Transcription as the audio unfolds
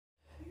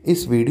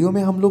इस वीडियो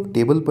में हम लोग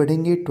टेबल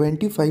पढ़ेंगे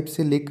 25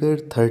 से लेकर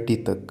 30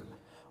 तक।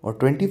 और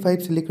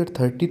 25 से लेकर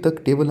 30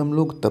 तक टेबल हम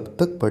लोग तब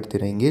तक पढ़ते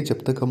रहेंगे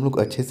जब तक हम लोग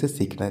अच्छे से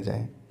सीख ना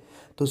जाए।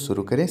 तो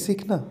शुरू करें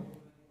सीखना।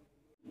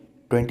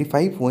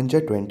 25 1 जा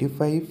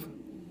 25,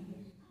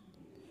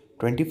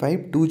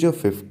 25 2 जा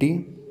 50,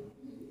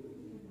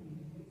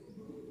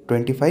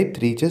 25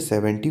 3 जा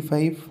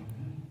 75,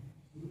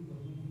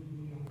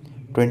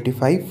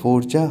 25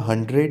 4 जा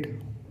 100,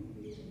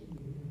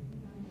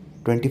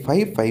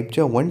 25 5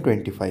 जा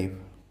 125,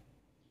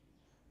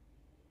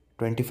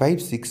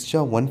 25 6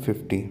 जा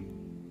 150,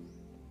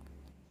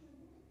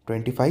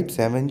 25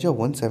 7 जा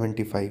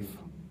 175,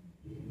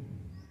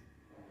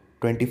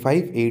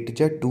 25 8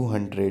 जा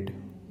 200,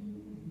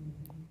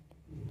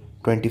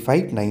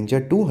 25 9 जा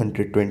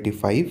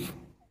 225,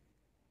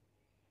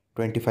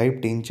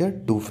 25 10 जा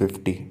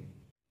 250,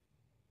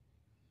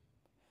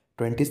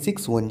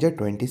 26 1 जा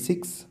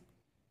 26,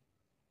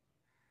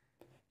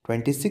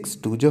 26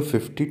 2 जा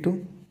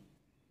 52,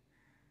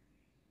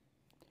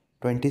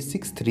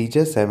 26 3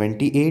 जा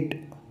 78,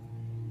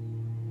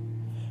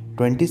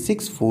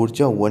 26 4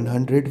 जा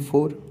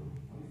 104,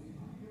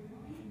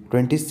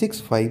 26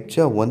 5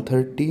 जा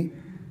 130,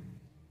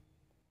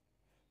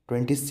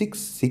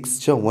 26 6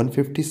 जा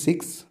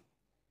 156,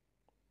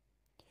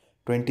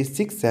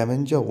 26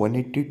 7 जा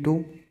 182,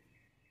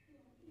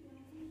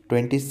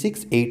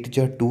 26 8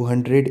 जा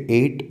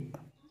 208,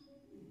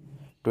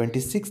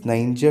 26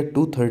 9 जा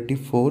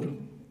 234,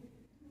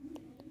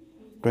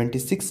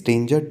 26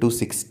 10 जा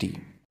 260,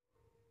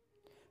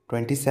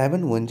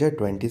 27 1 जा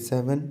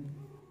 27,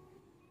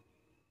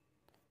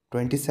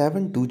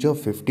 27 2 जा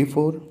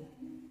 54,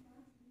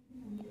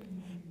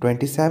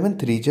 27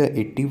 3 जा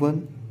 81,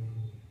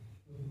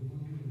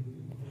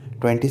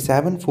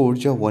 27 4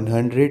 जा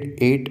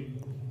 108,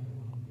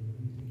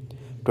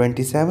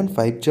 27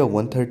 5 जा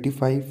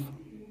 135,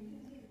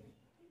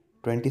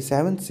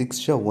 27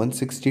 6 जा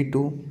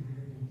 162,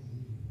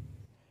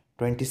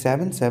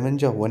 27 7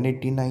 जा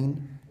 189,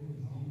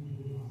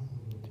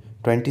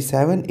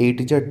 27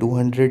 8 जा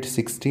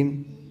 216,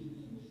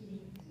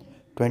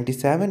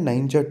 27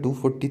 9 जा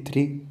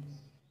 243,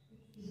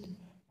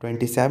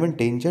 27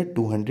 10 जा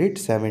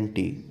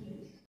 270,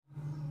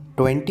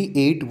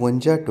 28 1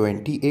 जा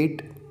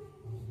 28,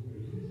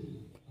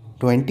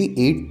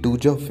 28 2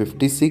 जा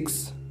 56,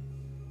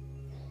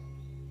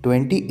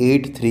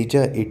 28 3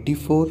 जा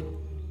 84,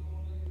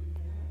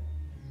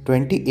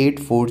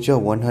 28 4 जा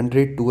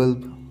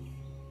 112,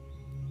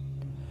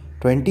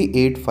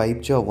 28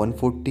 5 जा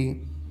 140,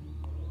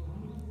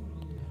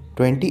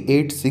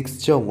 28 6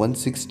 जा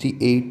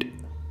 168,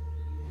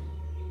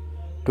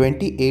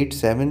 28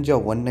 7 जा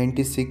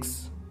 196,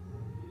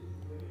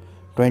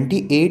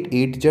 28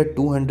 8 जा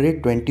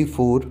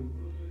 224,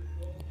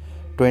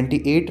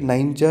 28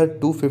 9 जा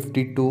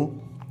 252,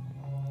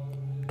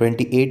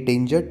 28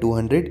 10 जा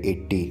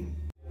 280,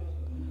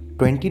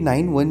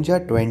 29 1 जा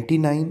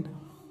 29,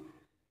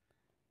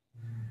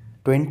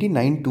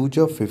 29 2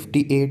 जा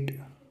 58,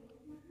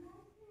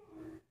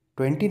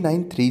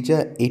 29 3 जा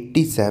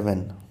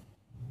 87,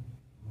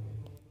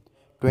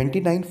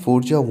 29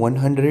 4 जा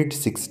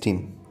 116,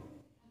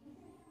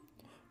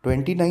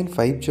 29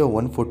 5 जा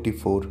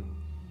 144,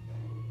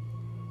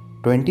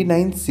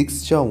 29 6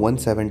 जा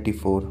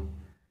 174,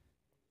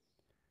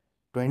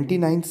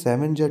 29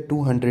 7 जा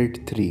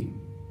 203,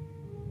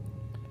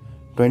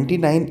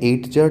 29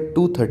 8 जा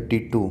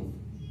 232,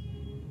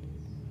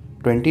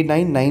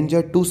 29 9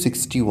 जा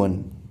 261,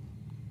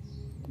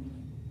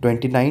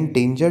 29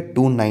 10 जा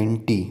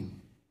 290,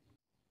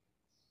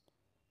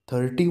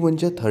 31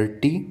 जा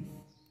 30,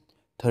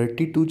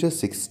 32 जा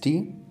 60,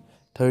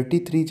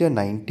 33 जा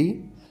 90,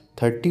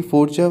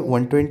 34 जा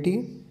 120,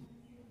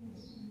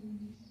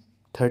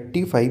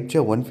 35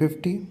 जा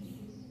 150,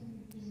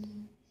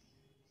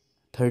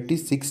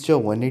 36 जा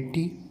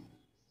 180,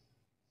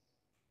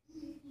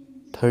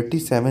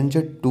 37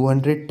 जा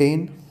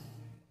 210,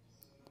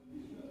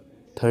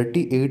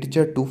 38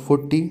 जा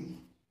 240,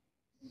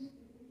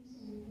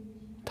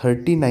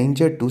 39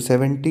 जा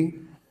 270,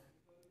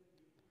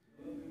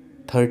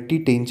 30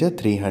 10 जा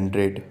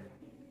 300,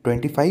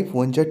 25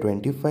 1 जा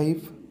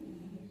 25,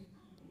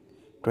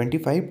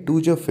 25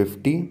 2 जा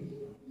 50,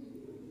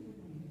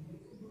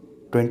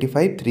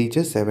 25 3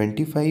 जा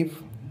 75,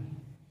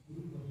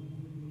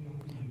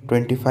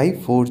 25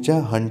 4 जा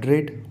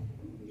 100,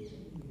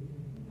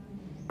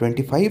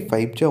 25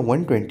 5 जा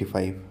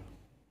 125,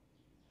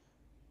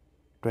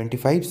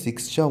 25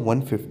 6 जा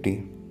 150,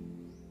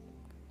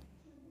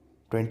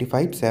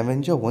 25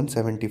 7 जा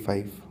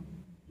 175,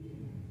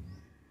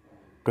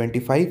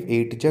 25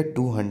 8 जा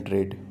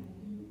 200,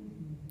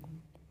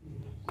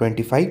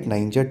 25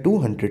 9 जा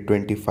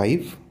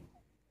 225,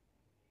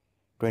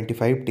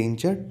 25 10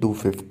 जा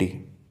 250,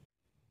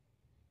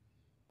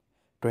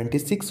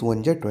 26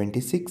 1 जा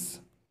 26,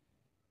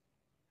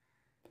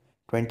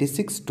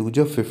 26 2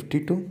 जा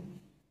 52,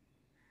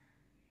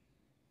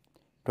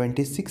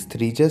 26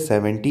 3 जा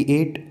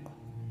 78,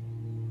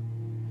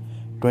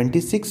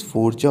 26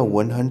 4 जा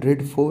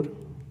 104,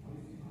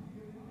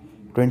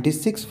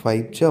 26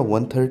 5 जा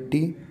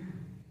 130,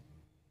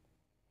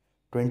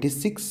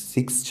 26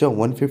 6 जा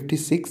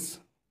 156,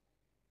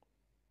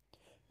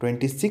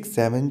 26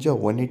 7 जा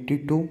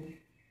 182,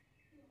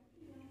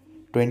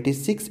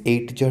 26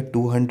 8 जा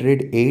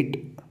 208,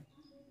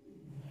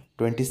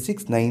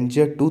 26 9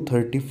 जा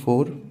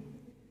 234,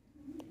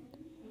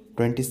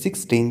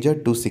 26 10 जा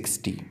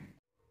 260,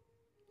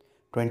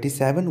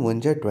 27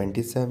 1 जा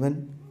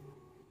 27,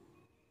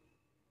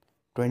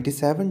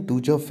 27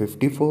 2 जा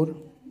 54,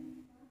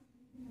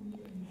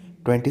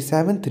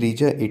 27 3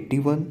 जा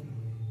 81,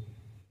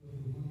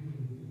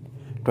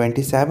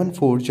 27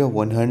 4 जा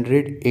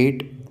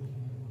 108,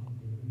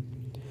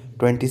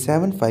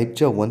 27 5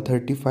 जा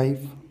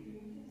 135,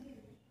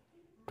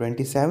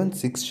 27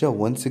 6 जा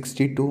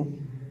 162,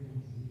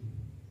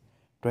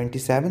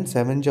 27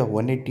 7 जा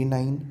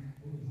 189,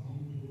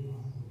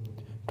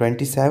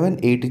 27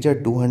 8 जा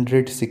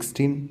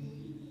 216,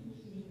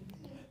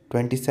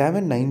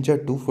 27 9 जा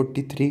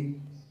 243,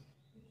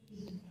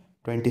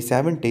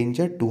 27 10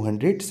 जा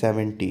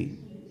 270,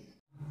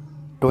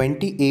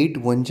 28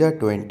 1 जा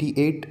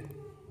 28,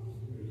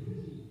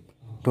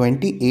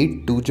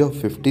 28 2 जा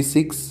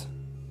 56,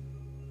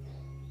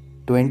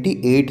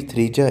 28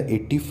 3 जा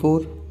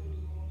 84,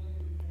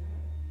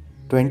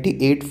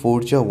 28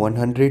 4 जा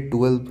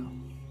 112,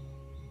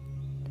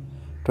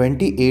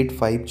 28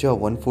 5 जा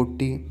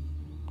 140,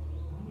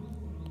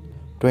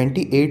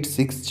 28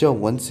 6 जा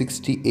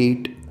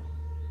 168,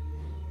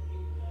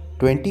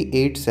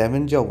 28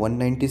 7 जा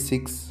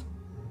 196,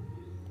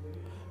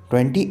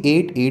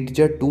 28 8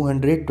 जा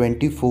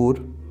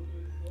 224,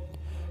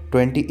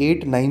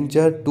 28 9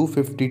 जा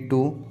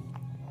 252,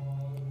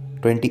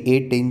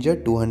 28 10 जा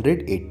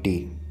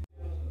 280,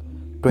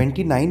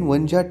 29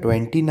 1 जा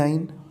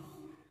 29,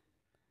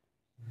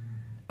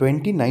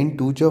 29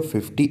 2 जा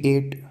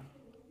 58,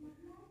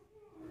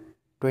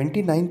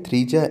 29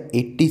 3 जा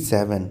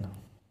 87,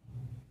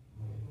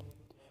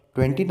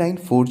 29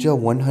 4 जा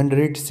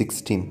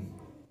 116,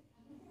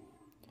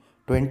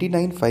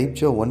 29 5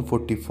 जा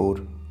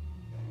 144,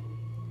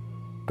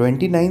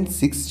 29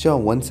 6 जा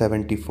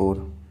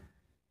 174,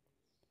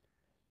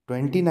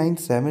 29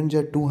 7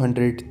 जा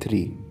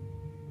 203,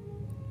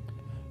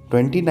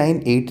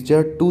 29 8 जा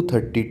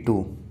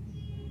 232,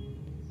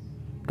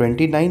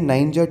 29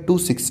 9 जा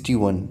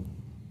 261,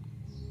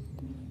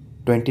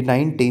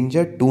 29 10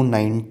 जा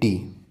 290,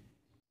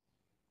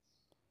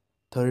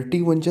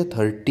 31 जा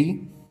 30,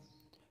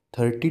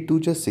 32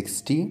 जा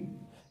 60,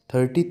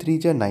 33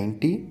 जा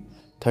 90,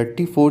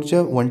 34 जा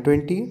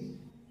 120,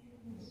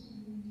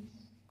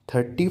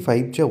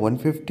 35 जा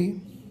 150,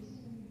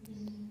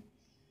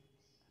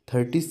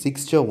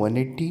 36 जा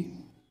 180,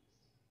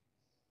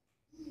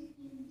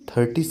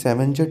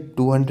 37 जा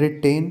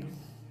 210,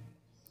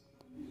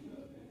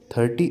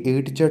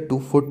 38 जा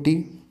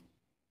 240,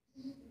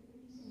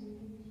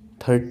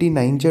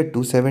 39 जा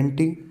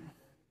 270,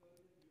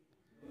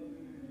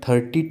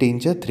 30 10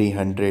 जा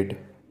 300,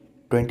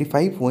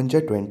 25 1 जा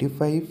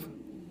 25,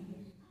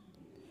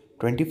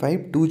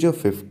 25 2 जा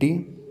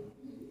 50,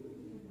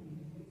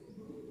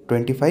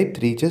 25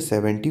 3 जा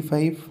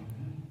 75,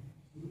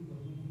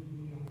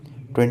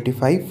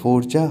 25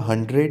 4 जा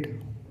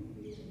 100,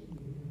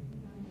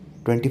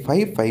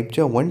 25 5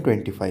 जा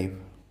 125,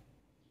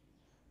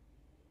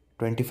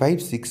 25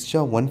 6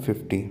 जा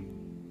 150,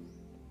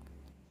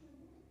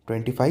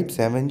 25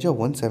 7 जा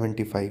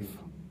 175,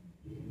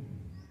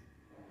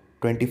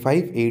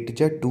 25 8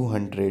 जा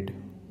 200,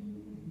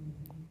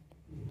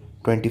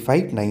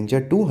 25 9 जा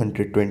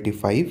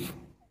 225,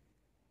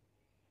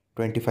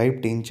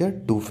 25 10 जा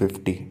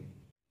 250,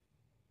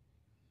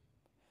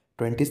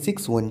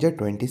 26 1 जा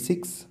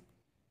 26,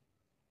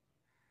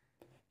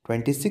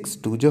 26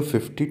 2 जा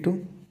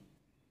 52,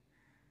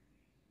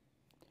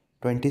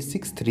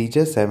 26 3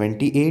 जा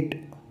 78,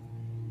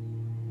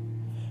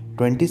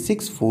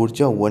 26 4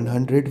 जा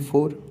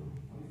 104,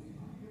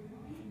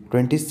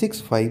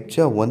 26 5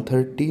 जा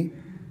 130,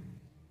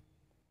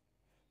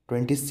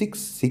 26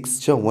 6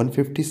 जा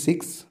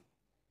 156,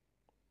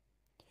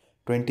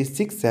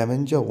 26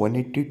 7 जा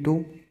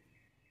 182,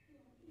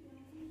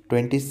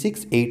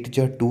 26 8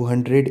 जा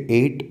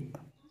 208,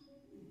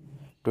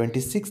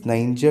 26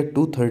 9 जा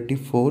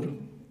 234,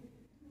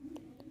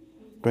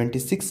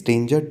 26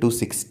 10 जा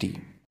 260,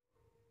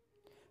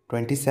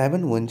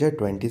 27 1 जा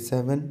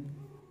 27,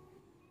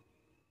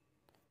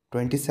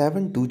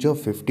 27 2 जा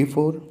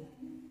 54,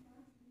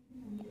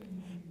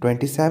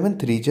 27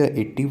 3 जा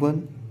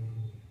 81,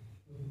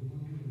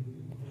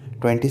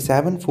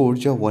 27 4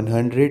 जा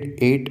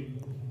 108,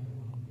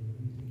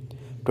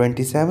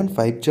 27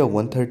 5 जा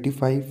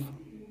 135,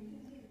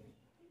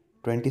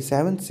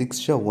 27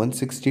 6 जा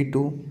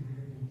 162,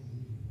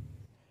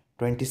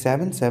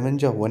 27 7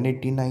 जा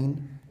 189,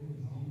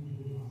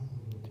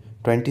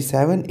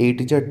 27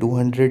 8 जा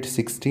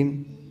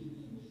 216,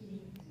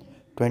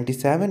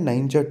 27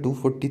 9 जा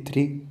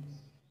 243,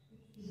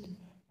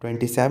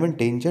 27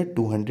 10 जा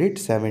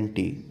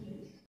 270,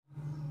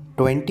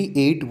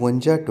 28 1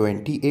 जा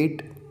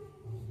 28,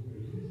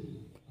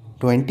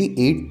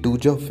 28 2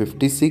 जा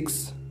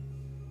 56,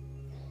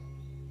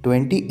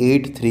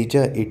 28 3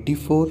 जा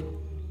 84,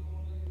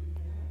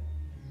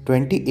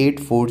 28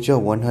 4 जा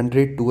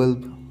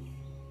 112,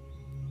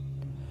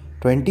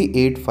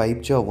 28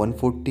 5 जा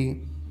 140,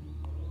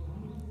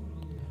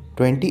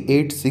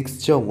 28 6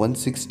 जा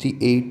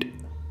 168,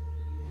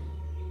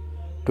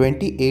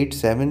 28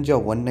 7 जा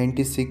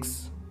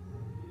 196,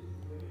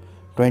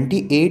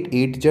 28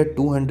 8 जा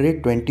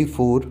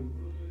 224,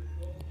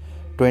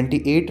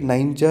 28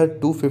 9 जा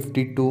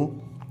 252,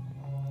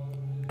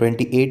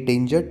 28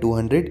 10 जा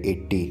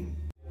 280,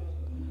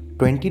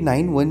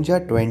 29 1 जा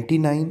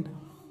 29,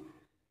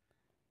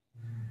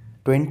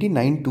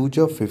 29 2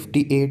 जा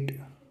 58,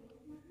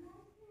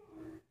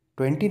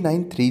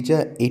 29 3 जा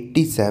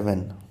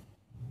 87,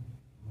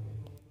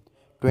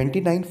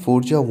 29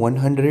 4 जा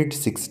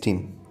 116,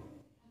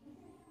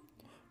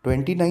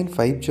 29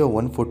 5 जा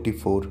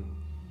 144,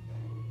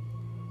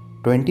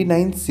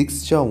 29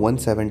 6 जा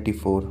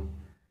 174,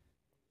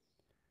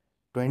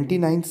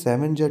 29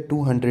 7 जा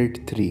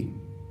 203,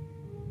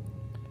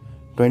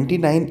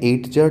 29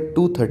 8 जा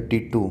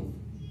 232,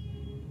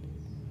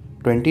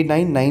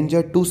 29 9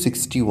 जा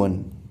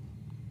 261,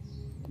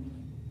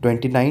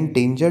 29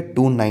 10 जा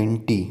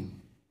 290,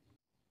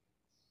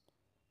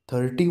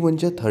 31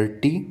 जा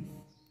 30,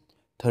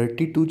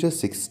 32 जा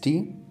 60,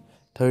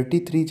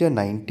 33 जा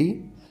 90,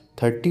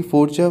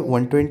 34 जा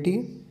 120,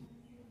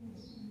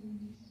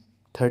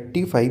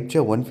 35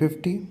 जा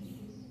 150,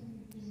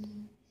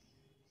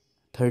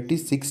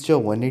 36 जा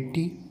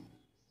 180,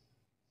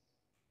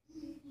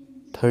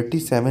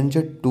 37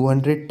 जा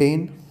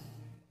 210,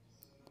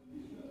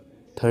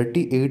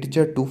 38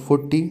 जा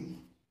 240,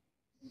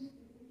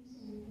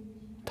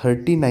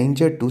 39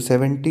 जा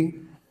 270,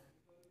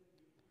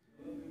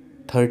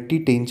 30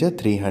 10 जा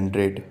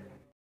 300।